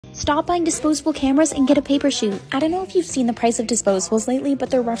Stop buying disposable cameras and get a paper shoot. I don't know if you've seen the price of disposables lately, but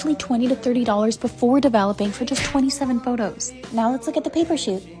they're roughly $20 to $30 before developing for just 27 photos. Now let's look at the paper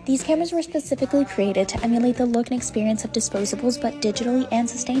shoot. These cameras were specifically created to emulate the look and experience of disposables, but digitally and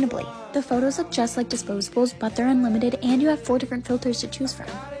sustainably. The photos look just like disposables, but they're unlimited and you have 4 different filters to choose from.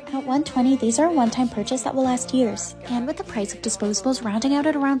 At $120, these are a one-time purchase that will last years. And with the price of disposables rounding out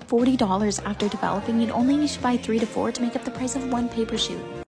at around $40 after developing, you'd only need to buy 3 to 4 to make up the price of one paper shoot.